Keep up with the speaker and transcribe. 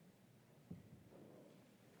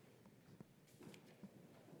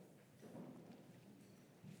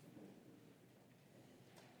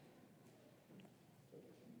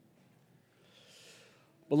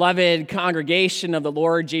Beloved congregation of the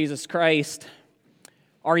Lord Jesus Christ,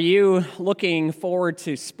 are you looking forward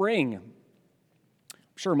to spring? I'm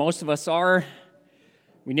sure most of us are.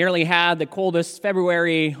 We nearly had the coldest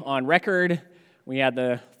February on record. We had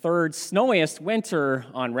the third snowiest winter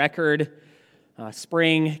on record.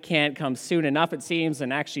 Spring can't come soon enough, it seems,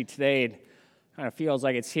 and actually today it kind of feels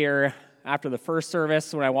like it's here. After the first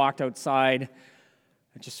service, when I walked outside,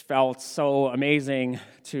 it just felt so amazing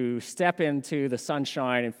to step into the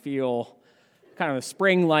sunshine and feel kind of a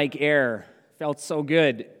spring-like air. It felt so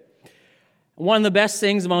good. One of the best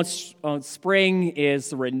things about spring is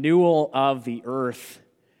the renewal of the earth.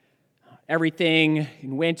 Everything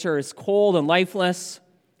in winter is cold and lifeless.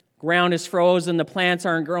 Ground is frozen. The plants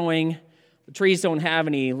aren't growing. The trees don't have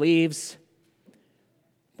any leaves.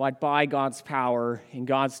 But by God's power and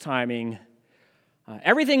God's timing,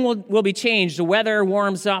 everything will be changed. The weather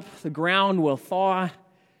warms up, the ground will thaw,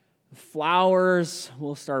 the flowers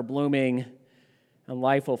will start blooming, and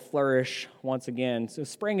life will flourish once again. So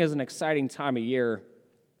spring is an exciting time of year.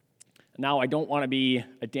 Now, I don't want to be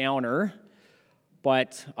a downer,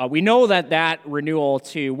 but we know that renewal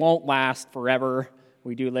too won't last forever.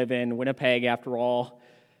 We do live in Winnipeg after all.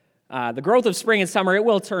 The growth of spring and summer, it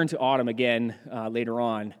will turn to autumn again later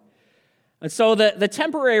on. And so the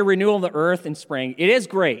temporary renewal of the earth in spring, it is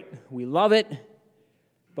great. We love it,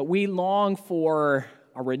 but we long for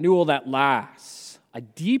a renewal that lasts, a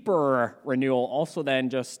deeper renewal also than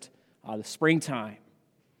just the springtime.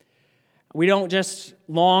 We don't just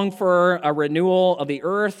long for a renewal of the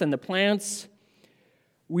earth and the plants.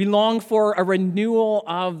 We long for a renewal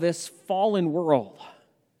of this fallen world.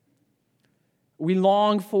 We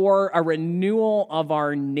long for a renewal of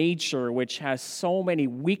our nature, which has so many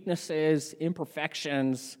weaknesses,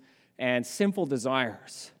 imperfections, and sinful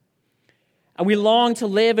desires. And we long to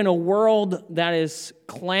live in a world that is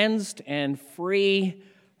cleansed and free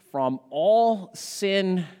from all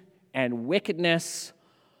sin and wickedness,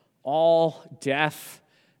 all death,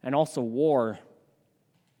 and also war.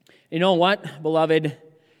 You know what, beloved?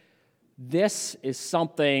 This is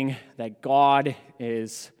something that God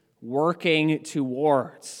is working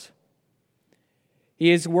towards.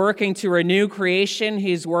 He is working to renew creation.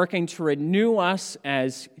 He is working to renew us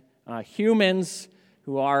as humans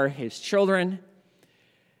who are His children.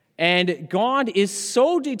 And God is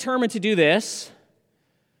so determined to do this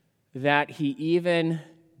that He even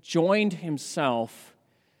joined Himself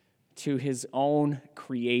to His own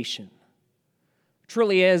creation. It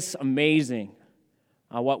truly is amazing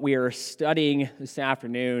what we are studying this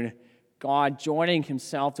afternoon. God joining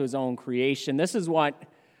Himself to His own creation. This is what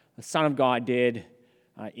the Son of God did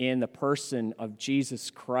in the person of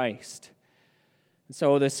Jesus Christ. And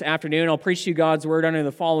so this afternoon, I'll preach to you God's Word under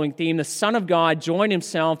the following theme. The Son of God joined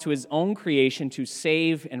Himself to His own creation to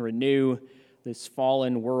save and renew this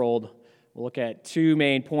fallen world. We'll look at two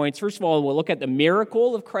main points. First of all, we'll look at the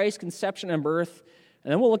miracle of Christ's conception and birth,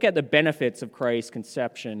 and then we'll look at the benefits of Christ's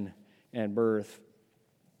conception and birth.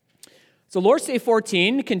 So Lord's Day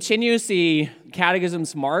 14 continues the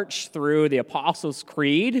Catechism's march through the Apostles'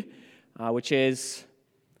 Creed, which is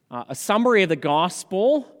a summary of the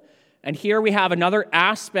gospel. And here we have another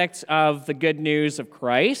aspect of the good news of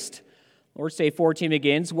Christ. Lord's Day 14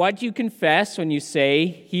 begins, "What do you confess when you say,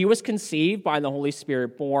 'He was conceived by the Holy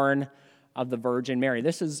Spirit, born of the Virgin Mary'?"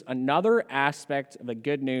 This is another aspect of the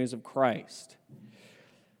good news of Christ.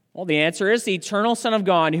 Well, the answer is the eternal Son of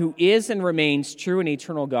God, who is and remains true and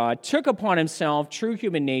eternal God, took upon Himself true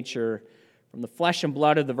human nature from the flesh and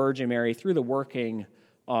blood of the Virgin Mary through the working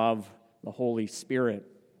of the Holy Spirit.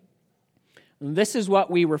 And this is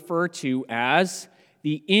what we refer to as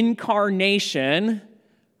the incarnation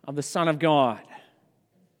of the Son of God.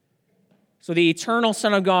 So the eternal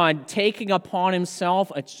Son of God taking upon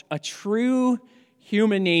Himself a true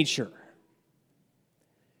human nature.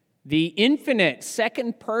 The infinite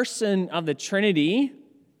second person of the Trinity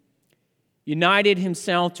united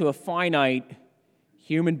Himself to a finite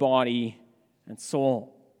human body and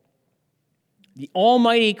soul. The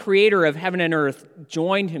almighty creator of heaven and earth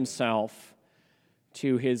joined Himself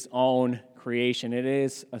to His own creation. It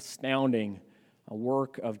is astounding, a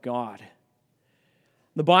work of God.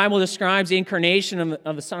 The Bible describes the incarnation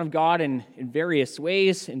of the Son of God in various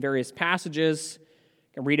ways, in various passages.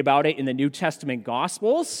 You can read about it in the New Testament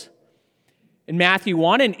Gospels. In Matthew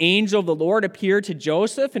 1, an angel of the Lord appeared to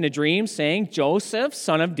Joseph in a dream, saying, "Joseph,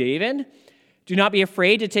 son of David, do not be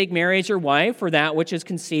afraid to take Mary as your wife, for that which is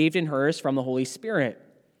conceived in her is from the Holy Spirit."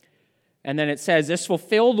 And then it says, "This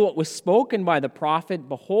fulfilled what was spoken by the prophet,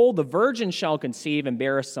 behold, the virgin shall conceive and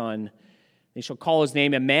bear a son. They shall call his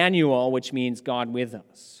name Emmanuel, which means God with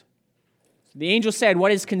us." So the angel said,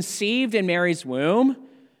 what is conceived in Mary's womb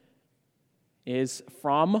is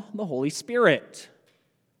from the Holy Spirit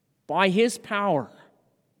by His power.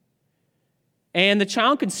 And the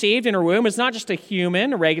child conceived in her womb is not just a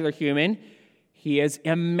human, a regular human. He is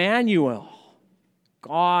Emmanuel,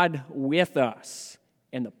 God with us,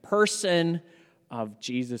 in the person of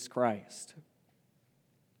Jesus Christ.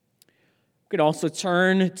 We could also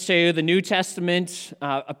turn to the New Testament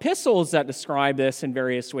epistles that describe this in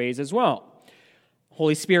various ways as well. The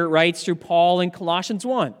Holy Spirit writes through Paul in Colossians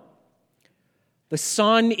 1. The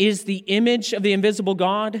Son is the image of the invisible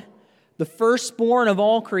God, the firstborn of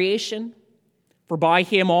all creation. For by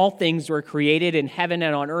Him all things were created in heaven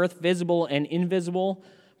and on earth, visible and invisible,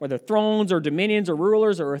 whether thrones or dominions or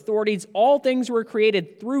rulers or authorities, all things were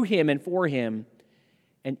created through Him and for Him.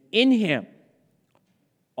 And in Him,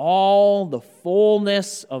 all the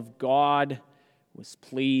fullness of God was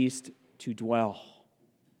pleased to dwell.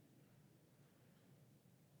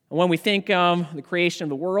 And when we think of the creation of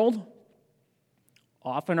the world,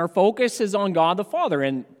 often our focus is on God the Father,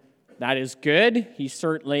 and that is good. He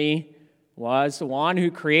certainly was the one who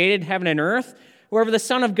created heaven and earth. However, the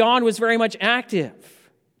Son of God was very much active.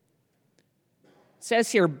 It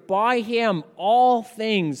says here, by Him all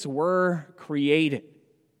things were created.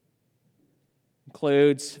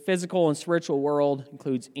 Includes physical and spiritual world,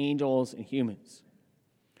 includes angels and humans.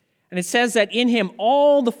 And it says that in Him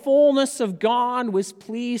all the fullness of God was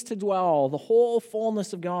pleased to dwell, the whole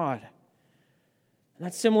fullness of God.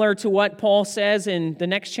 That's similar to what Paul says in the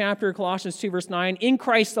next chapter, Colossians 2, verse 9. In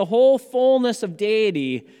Christ, the whole fullness of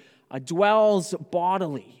deity dwells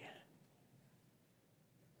bodily.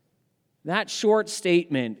 That short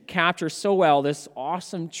statement captures so well this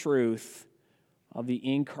awesome truth of the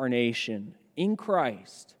incarnation. In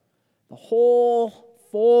Christ, the whole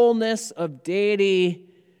fullness of deity,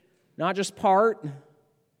 not just part,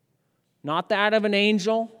 not that of an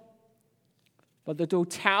angel, but the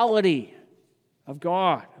totality of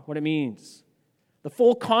God, what it means. The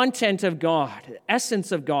full content of God, the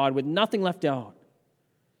essence of God with nothing left out.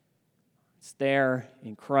 It's there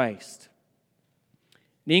in Christ.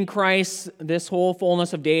 And in Christ, this whole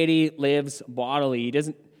fullness of deity lives bodily. He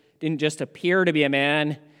didn't just appear to be a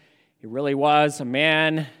man. He really was a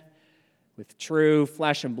man with true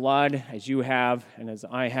flesh and blood, as you have and as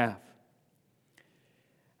I have.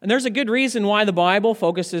 And there's a good reason why the Bible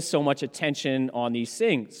focuses so much attention on these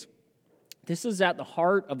things. This is at the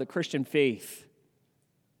heart of the Christian faith.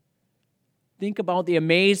 Think about the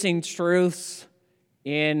amazing truths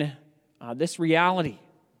in this reality.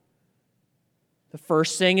 The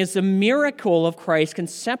first thing is the miracle of Christ's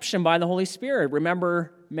conception by the Holy Spirit.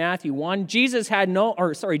 Remember Matthew 1? Joseph had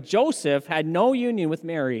no union with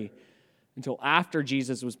Mary until after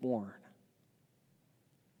Jesus was born.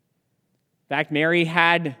 In fact, Mary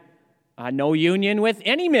had no union with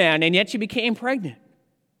any man, and yet she became pregnant.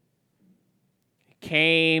 It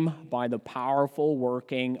came by the powerful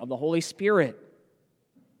working of the Holy Spirit.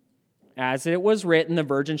 As it was written, the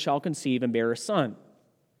virgin shall conceive and bear a son.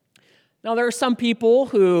 Now, there are some people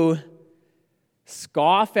who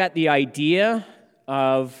scoff at the idea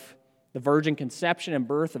of the virgin conception and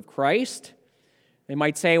birth of Christ. They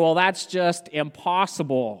might say, well, that's just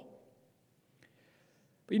impossible.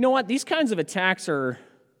 But you know what? These kinds of attacks are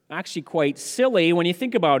actually quite silly when you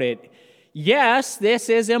think about it. Yes, this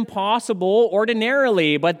is impossible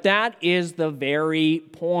ordinarily, but that is the very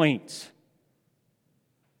point.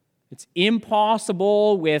 It's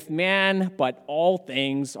impossible with man, but all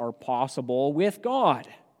things are possible with God.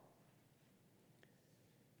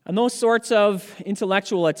 And those sorts of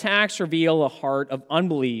intellectual attacks reveal a heart of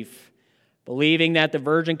unbelief. Believing that the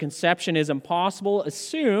virgin conception is impossible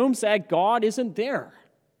assumes that God isn't there.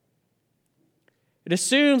 It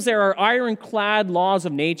assumes there are ironclad laws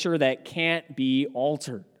of nature that can't be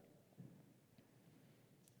altered.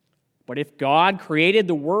 But if God created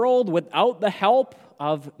the world without the help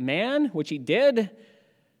of man, which He did,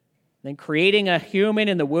 then creating a human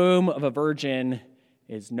in the womb of a virgin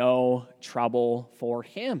is no trouble for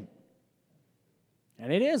Him.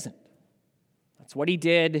 And it isn't. That's what He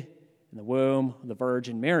did in the womb of the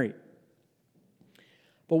Virgin Mary.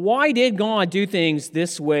 But why did God do things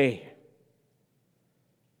this way?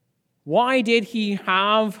 Why did He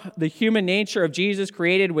have the human nature of Jesus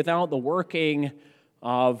created without the working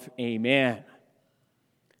of a man?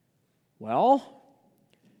 Well,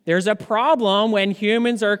 there's a problem when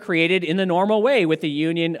humans are created in the normal way with the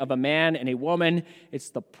union of a man and a woman. It's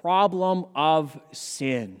the problem of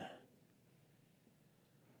sin.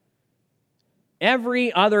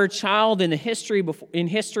 Every other child in history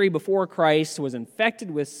before Christ was infected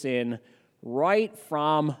with sin right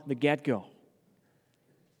from the get-go.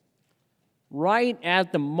 Right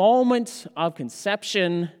at the moment of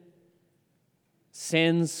conception,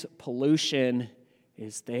 Sin's pollution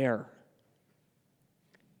is there.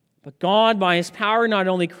 But God, by his power, not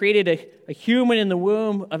only created a human in the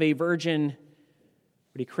womb of a virgin,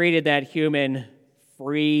 but he created that human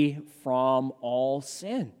free from all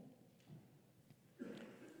sin.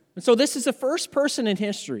 And so this is the first person in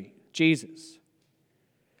history, Jesus,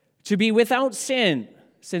 to be without sin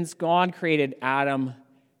since God created Adam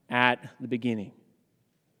at the beginning.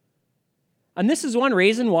 And this is one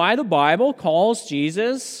reason why the Bible calls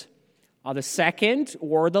Jesus the second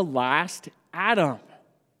or the last Adam.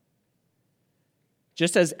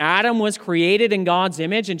 Just as Adam was created in God's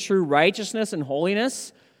image in true righteousness and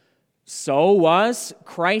holiness, so was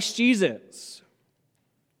Christ Jesus.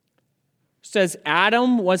 Just as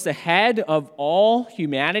Adam was the head of all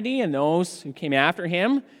humanity and those who came after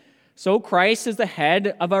him, so Christ is the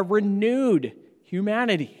head of a renewed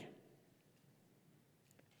humanity.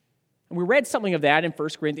 And we read something of that in 1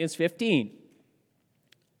 Corinthians 15. You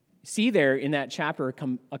see there in that chapter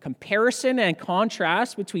a comparison and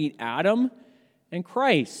contrast between Adam and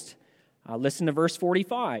Christ. Listen to verse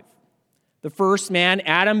 45. The first man,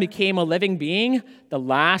 Adam, became a living being. The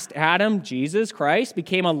last Adam, Jesus Christ,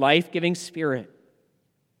 became a life-giving spirit.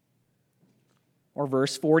 Or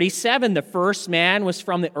verse 47, the first man was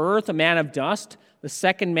from the earth, a man of dust. The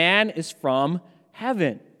second man is from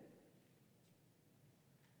heaven.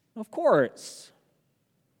 Of course,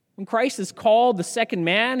 when Christ is called the second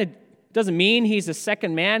man, it doesn't mean he's the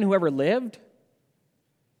second man who ever lived.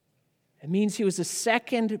 It means he was the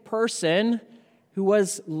second person who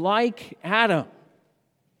was like Adam,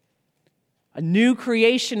 a new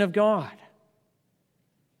creation of God.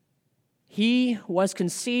 He was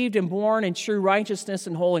conceived and born in true righteousness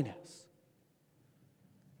and holiness.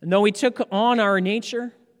 And though he took on our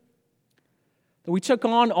nature, though we took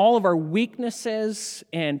on all of our weaknesses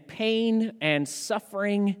and pain and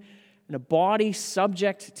suffering and a body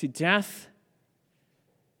subject to death,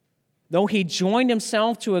 though he joined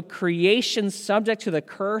himself to a creation subject to the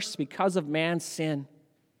curse because of man's sin,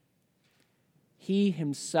 he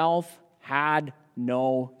himself had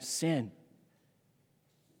no sin.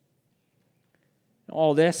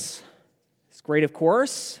 All this is great, of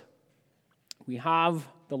course. We have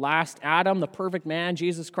the last Adam, the perfect man,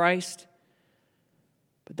 Jesus Christ.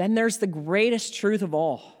 But then there's the greatest truth of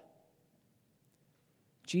all.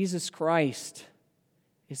 Jesus Christ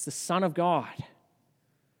is the Son of God,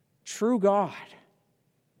 true God.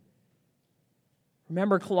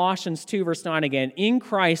 Remember Colossians 2, verse 9 again. In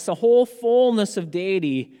Christ, the whole fullness of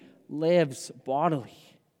deity lives bodily.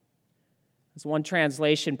 As one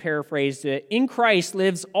translation paraphrased it, in Christ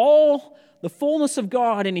lives all the fullness of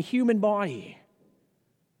God in a human body.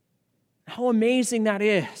 How amazing that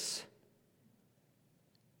is.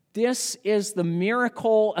 This is the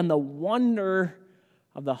miracle and the wonder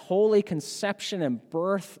of the holy conception and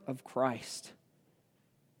birth of Christ.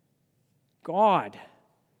 God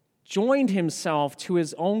joined himself to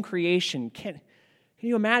his own creation. Can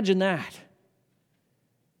you imagine that?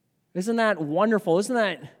 Isn't that wonderful? Isn't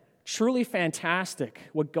that truly fantastic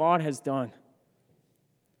what God has done?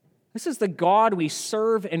 This is the God we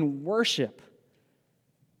serve and worship.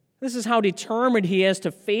 This is how determined he is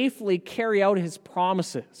to faithfully carry out his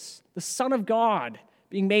promises. The Son of God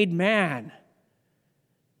being made man.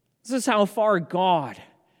 This is how far God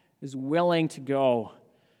is willing to go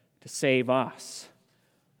to save us.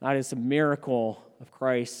 That is the miracle of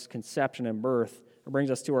Christ's conception and birth. It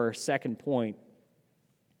brings us to our second point.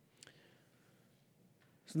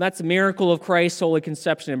 So that's the miracle of Christ's holy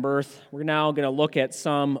conception and birth. We're now going to look at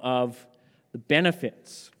some of the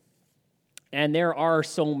benefits. And there are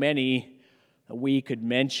so many that we could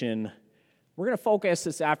mention. We're going to focus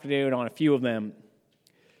this afternoon on a few of them.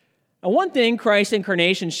 And one thing Christ's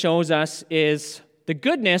incarnation shows us is the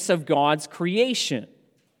goodness of God's creation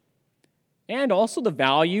and also the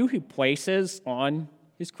value he places on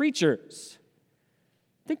his creatures.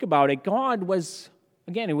 Think about it. God was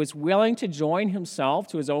willing to join himself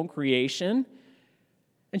to his own creation.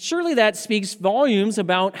 And surely that speaks volumes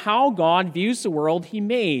about how God views the world he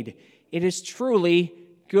made. It is truly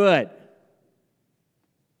good.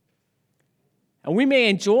 And we may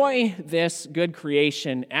enjoy this good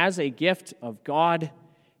creation as a gift of God.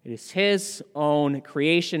 It is his own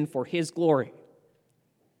creation for his glory.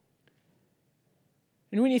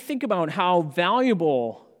 And when you think about how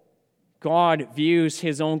valuable God views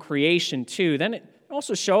his own creation too, then it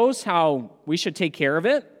also shows how we should take care of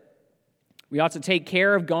it. We ought to take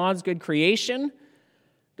care of God's good creation.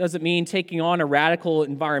 Doesn't mean taking on a radical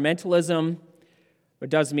environmentalism, but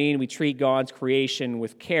does mean we treat God's creation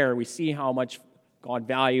with care. We see how much God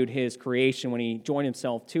valued his creation when he joined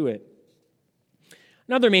himself to it.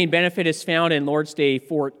 Another main benefit is found in Lord's Day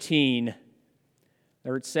 14.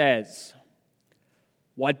 There it says,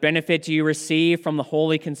 "What benefit do you receive from the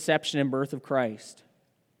holy conception and birth of Christ?"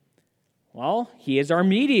 Well, he is our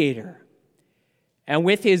mediator. And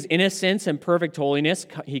with his innocence and perfect holiness,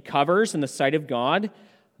 he covers in the sight of God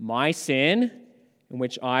my sin in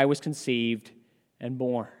which I was conceived and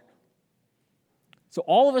born. So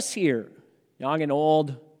all of us here, young and old,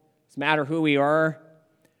 doesn't matter who we are,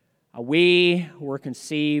 we were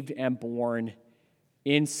conceived and born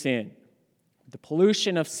in sin. The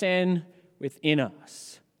pollution of sin within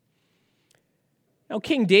us. Now,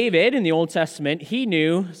 King David in the Old Testament, he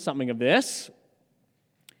knew something of this.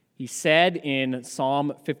 He said in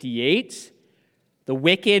Psalm 58, "The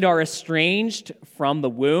wicked are estranged from the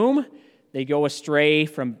womb. They go astray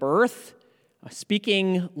from birth,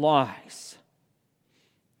 speaking lies."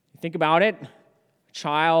 Think about it. A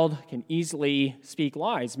child can easily speak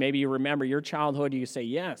lies. Maybe you remember your childhood, you say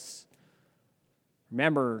yes.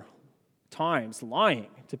 Remember times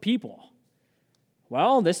lying to people.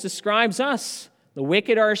 Well, this describes us. The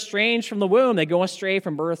wicked are estranged from the womb. They go astray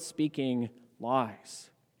from birth, speaking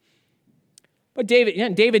lies. But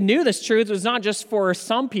David knew this truth was not just for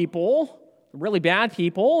some people, really bad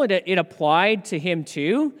people. It applied to him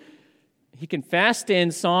too. He confessed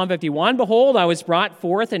in Psalm 51, "Behold, I was brought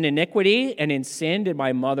forth in iniquity, and in sin did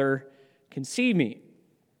my mother conceive me."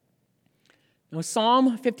 Now,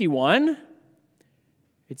 Psalm 51,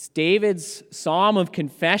 it's David's psalm of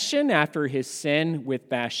confession after his sin with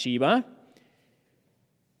Bathsheba.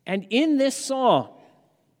 And in this psalm,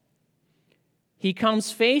 he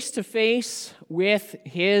comes face to face with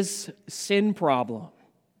his sin problem.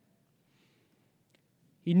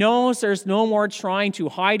 He knows there's no more trying to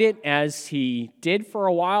hide it, as he did for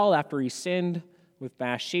a while after he sinned with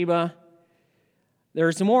Bathsheba.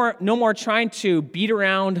 There's no more trying to beat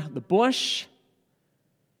around the bush.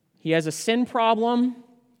 He has a sin problem.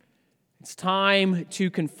 It's time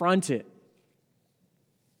to confront it.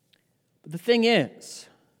 But the thing is,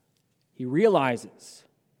 he realizes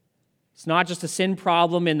it's not just a sin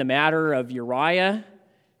problem in the matter of Uriah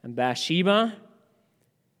and Bathsheba.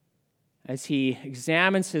 As he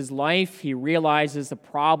examines his life, he realizes the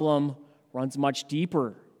problem runs much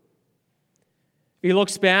deeper. If he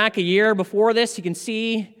looks back a year before this, he can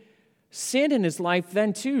see sin in his life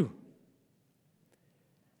then too.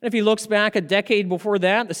 And if he looks back a decade before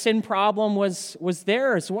that, the sin problem was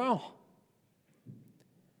there as well.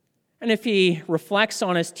 And if he reflects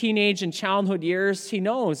on his teenage and childhood years, he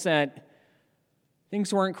knows that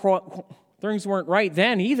things weren't right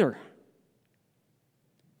then either.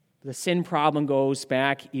 The sin problem goes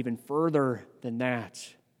back even further than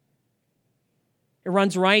that. It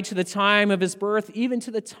runs right to the time of his birth, even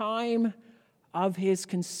to the time of his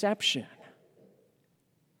conception.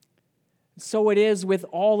 So it is with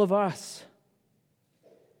all of us.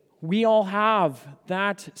 We all have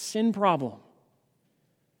that sin problem.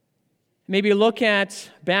 Maybe you look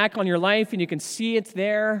back on your life and you can see it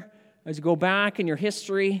there as you go back in your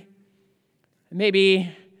history.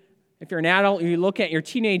 Maybe if you're an adult, you look at your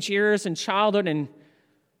teenage years and childhood and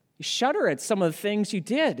you shudder at some of the things you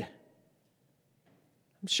did.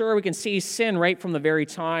 I'm sure we can see sin right from the very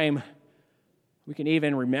time we can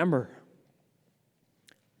even remember.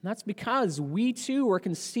 And that's because we too were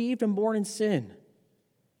conceived and born in sin.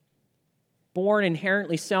 Born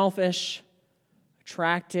inherently selfish,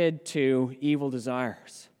 attracted to evil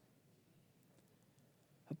desires.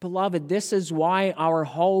 But beloved, this is why our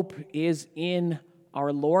hope is in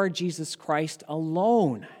our Lord Jesus Christ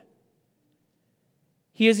alone.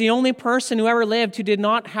 He is the only person who ever lived who did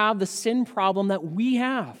not have the sin problem that we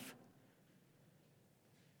have.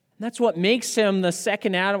 And that's what makes him the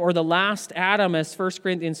second Adam, or the last Adam, as 1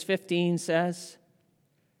 Corinthians 15 says.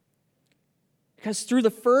 Because through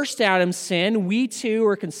the first Adam's sin, we too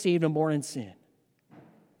are conceived and born in sin.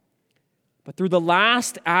 But through the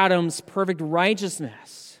last Adam's perfect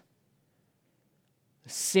righteousness, the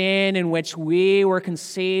sin in which we were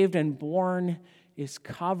conceived and born is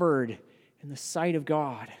covered in the sight of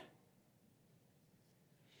God.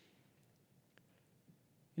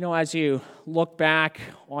 You know, as you look back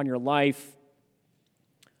on your life,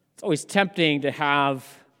 it's always tempting to have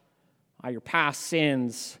your past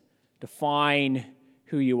sins define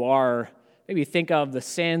who you are. Maybe think of the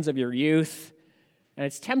sins of your youth, and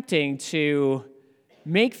it's tempting to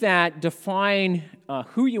make that define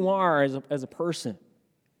who you are as a person.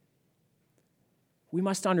 We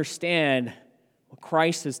must understand what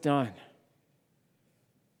Christ has done.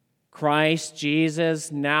 Christ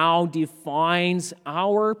Jesus now defines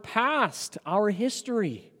our past, our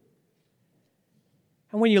history.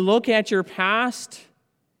 And when you look at your past,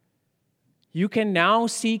 you can now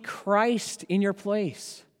see Christ in your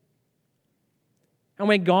place. And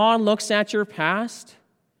when God looks at your past,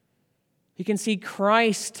 He can see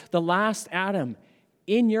Christ, the last Adam,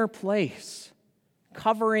 in your place,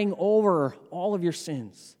 covering over all of your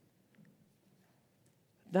sins.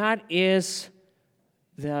 That is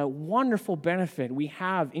the wonderful benefit we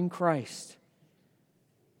have in Christ.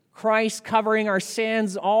 Christ covering our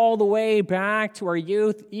sins all the way back to our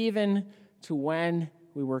youth, even to when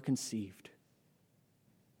we were conceived.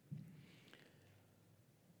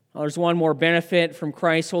 Well, there's one more benefit from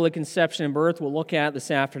Christ's holy conception and birth we'll look at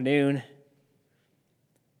this afternoon.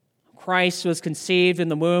 Christ was conceived in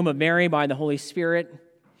the womb of Mary by the Holy Spirit.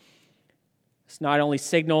 This not only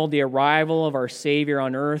signaled the arrival of our Savior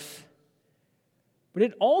on earth, but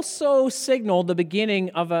it also signaled the beginning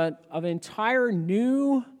of an entire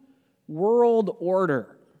new world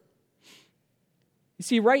order. You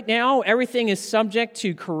see, right now, everything is subject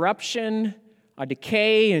to corruption,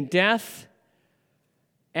 decay, and death.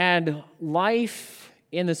 And life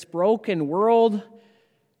in this broken world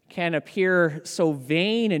can appear so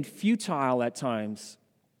vain and futile at times.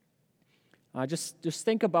 Just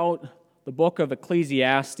think about the book of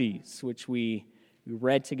Ecclesiastes, which we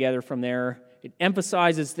read together from there. It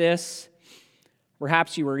emphasizes this.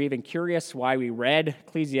 Perhaps you were even curious why we read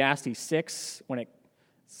Ecclesiastes 6 when it's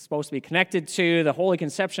supposed to be connected to the holy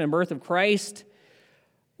conception and birth of Christ.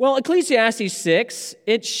 Well, Ecclesiastes 6,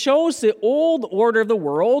 it shows the old order of the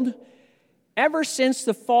world ever since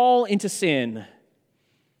the fall into sin.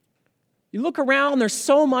 You look around, there's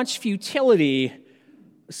so much futility,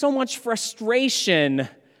 so much frustration,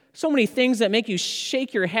 so many things that make you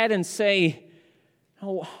shake your head and say,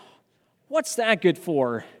 oh, what's that good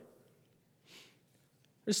for?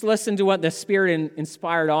 Just listen to what the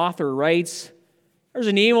Spirit-inspired author writes. There's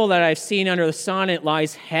an evil that I've seen under the sun. It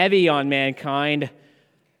lies heavy on mankind.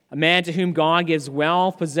 A man to whom God gives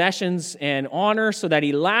wealth, possessions, and honor so that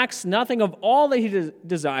he lacks nothing of all that he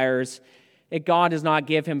desires, yet God does not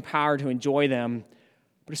give him power to enjoy them.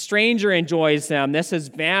 But a stranger enjoys them. This is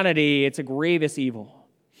vanity. It's a grievous evil.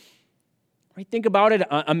 Right? Think about it.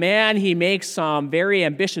 A man, he makes some very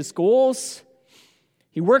ambitious goals.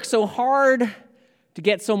 He works so hard to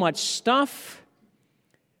get so much stuff.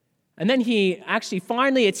 And then he actually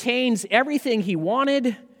finally attains everything he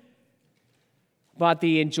wanted. But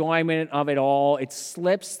the enjoyment of it all, it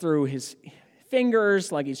slips through his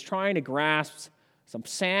fingers like he's trying to grasp some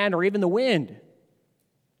sand or even the wind.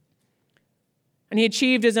 And he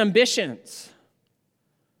achieved his ambitions.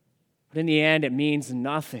 But in the end, it means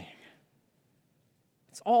nothing.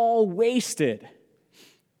 It's all wasted.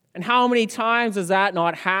 And how many times does that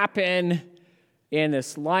not happen in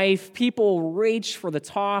this life? People reach for the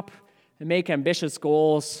top and make ambitious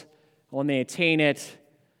goals. When they attain it,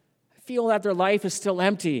 feel that their life is still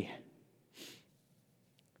empty.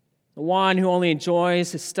 The one who only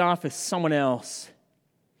enjoys his stuff is someone else.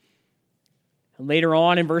 And later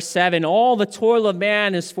on in verse 7, all the toil of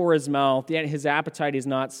man is for his mouth, yet his appetite is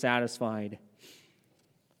not satisfied.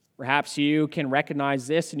 Perhaps you can recognize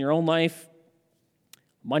this in your own life.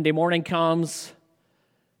 Monday morning comes,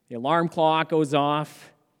 the alarm clock goes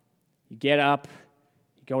off, you get up,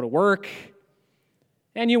 you go to work,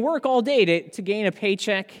 and you work all day to gain a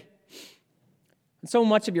paycheck. And so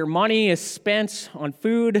much of your money is spent on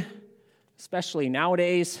food, especially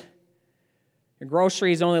nowadays. Your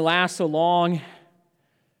groceries only last so long,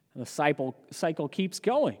 and the cycle keeps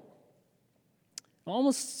going. It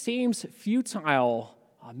almost seems futile,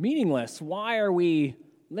 meaningless. Why are we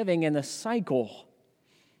living in this cycle?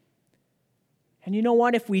 And you know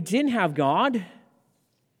what? If we didn't have God,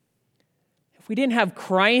 if we didn't have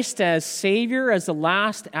Christ as Savior, as the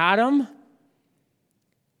last Adam,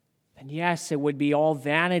 then yes, it would be all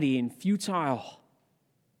vanity and futile.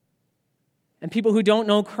 And people who don't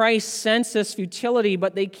know Christ sense this futility,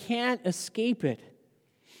 but they can't escape it.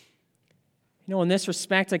 You know, in this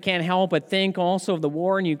respect, I can't help but think also of the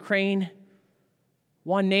war in Ukraine.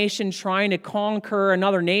 One nation trying to conquer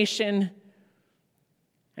another nation.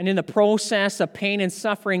 And in the process, the pain and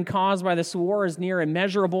suffering caused by this war is near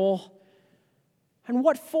immeasurable. And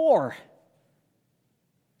what for?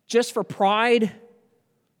 Just for pride?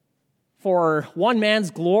 For one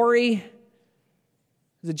man's glory?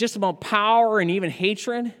 Is it just about power and even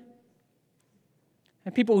hatred?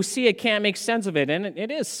 And people who see it can't make sense of it, and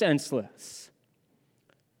it is senseless.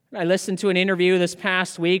 I listened to an interview this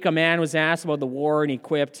past week. A man was asked about the war, and he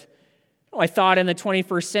quipped, I thought in the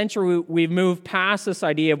 21st century we've moved past this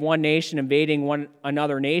idea of one nation invading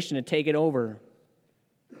another nation to take it over.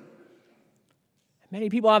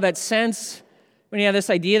 Many people have that sense when you have this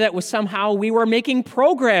idea that somehow we were making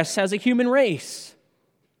progress as a human race.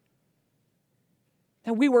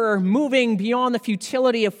 that we were moving beyond the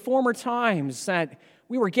futility of former times, that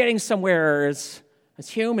we were getting somewhere as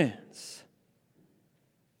humans.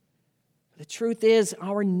 The truth is,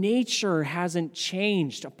 our nature hasn't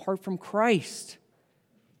changed apart from Christ.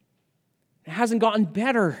 It hasn't gotten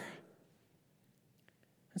better.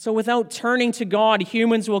 And so without turning to God,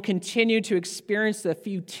 humans will continue to experience the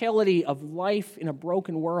futility of life in a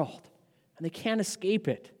broken world, and they can't escape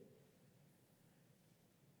it.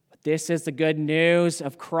 But this is the good news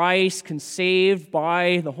of Christ, conceived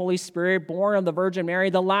by the Holy Spirit, born of the Virgin Mary,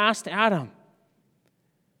 the last Adam.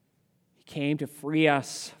 He came to free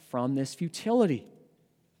us from this futility.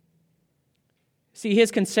 See,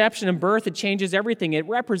 his conception and birth, it changes everything. It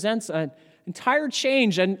represents an entire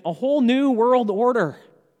change and a whole new world order.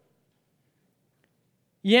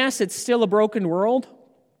 Yes, it's still a broken world.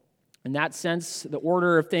 In that sense, the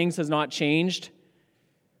order of things has not changed.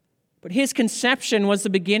 But his conception was the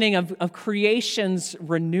beginning of creation's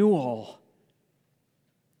renewal.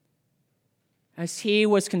 As he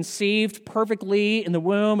was conceived perfectly in the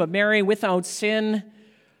womb of Mary without sin,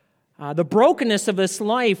 the brokenness of this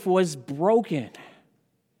life was broken.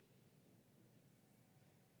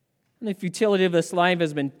 And the futility of this life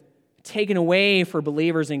has been taken away for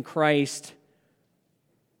believers in Christ.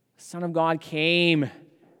 The Son of God came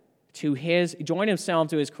joined himself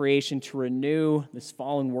to his creation to renew this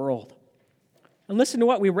fallen world. And listen to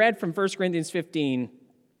what we read from 1 Corinthians 15.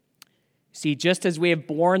 See, just as we have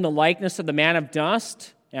borne the likeness of the man of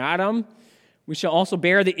dust, Adam, we shall also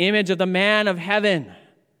bear the image of the man of heaven,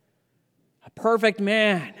 a perfect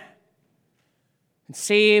man.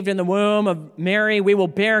 Conceived in the womb of Mary, we will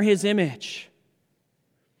bear his image.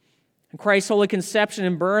 And Christ's holy conception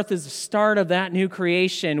and birth is the start of that new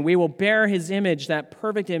creation. We will bear his image, that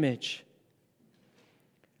perfect image.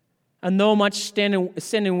 And though much sin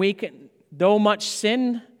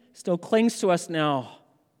still clings to us now,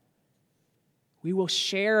 we will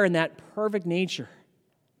share in that perfect nature.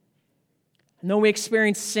 And though we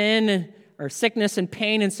experience sin or sickness and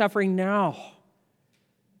pain and suffering now,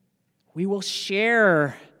 we will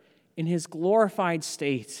share in his glorified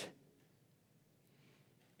state.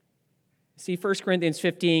 See, 1 Corinthians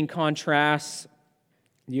 15 contrasts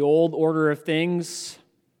the old order of things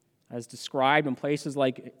as described in places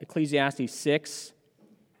like Ecclesiastes 6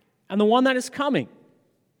 and the one that is coming.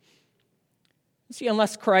 See,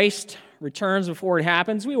 unless Christ returns before it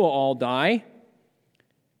happens, we will all die. And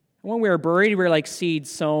when we are buried, we're like seed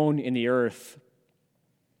sown in the earth.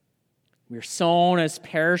 We are sown as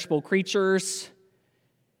perishable creatures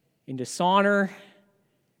in dishonor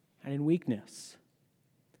and in weakness.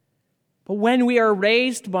 But when we are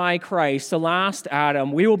raised by Christ, the last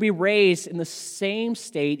Adam, we will be raised in the same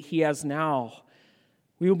state he has now.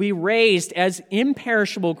 We will be raised as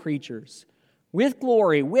imperishable creatures, with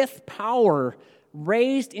glory, with power,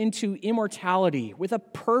 raised into immortality, with a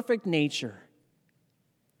perfect nature.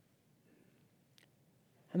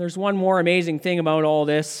 And there's one more amazing thing about all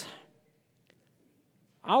this.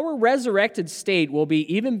 Our resurrected state will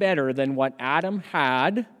be even better than what Adam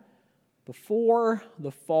had before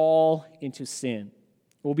the fall into sin.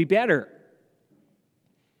 It will be better.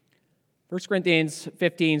 1 Corinthians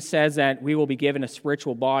 15 says that we will be given a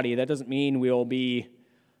spiritual body. That doesn't mean we'll be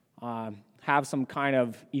have some kind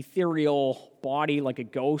of ethereal body like a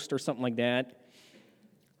ghost or something like that.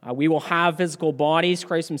 We will have physical bodies.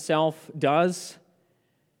 Christ himself does.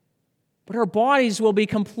 But our bodies will be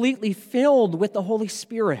completely filled with the Holy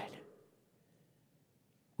Spirit.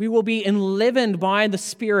 We will be enlivened by the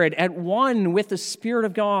Spirit, at one with the Spirit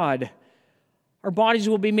of God. Our bodies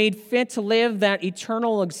will be made fit to live that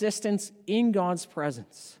eternal existence in God's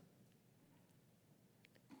presence.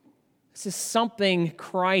 This is something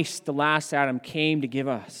Christ, the last Adam, came to give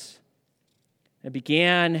us. It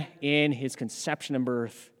began in his conception and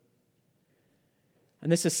birth.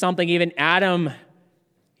 And this is something even Adam,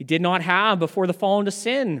 he did not have before the fall into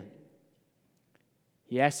sin.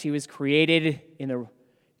 Yes, he was created in the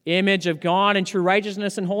image of God in true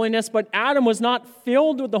righteousness and holiness, but Adam was not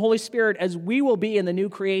filled with the Holy Spirit as we will be in the new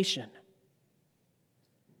creation.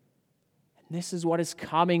 And this is what is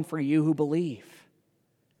coming for you who believe.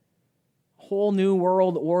 A whole new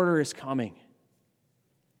world order is coming.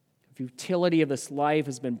 The futility of this life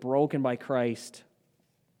has been broken by Christ.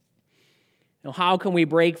 Now, how can we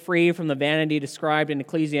break free from the vanity described in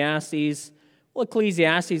Ecclesiastes? Well,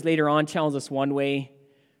 Ecclesiastes later on tells us one way.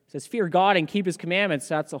 It says, fear God and keep his commandments.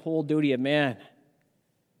 That's the whole duty of man.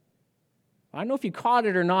 I don't know if you caught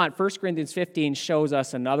it or not. 1 Corinthians 15 shows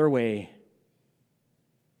us another way.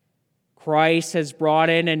 Christ has brought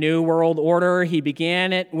in a new world order. He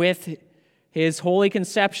began it with His holy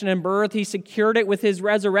conception and birth. He secured it with his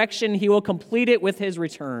resurrection. He will complete it with his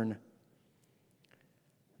return.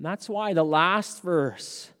 And that's why the last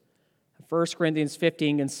verse of 1 Corinthians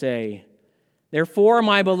 15 can say, "Therefore,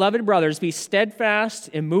 my beloved brothers, be steadfast,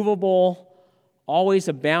 immovable, always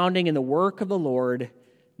abounding in the work of the Lord,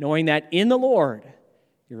 knowing that in the Lord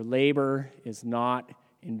your labor is not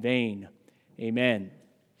in vain." Amen.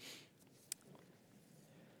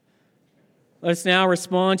 Let us now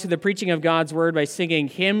respond to the preaching of God's word by singing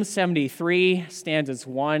hymn 73, stanzas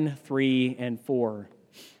 1, 3, and 4.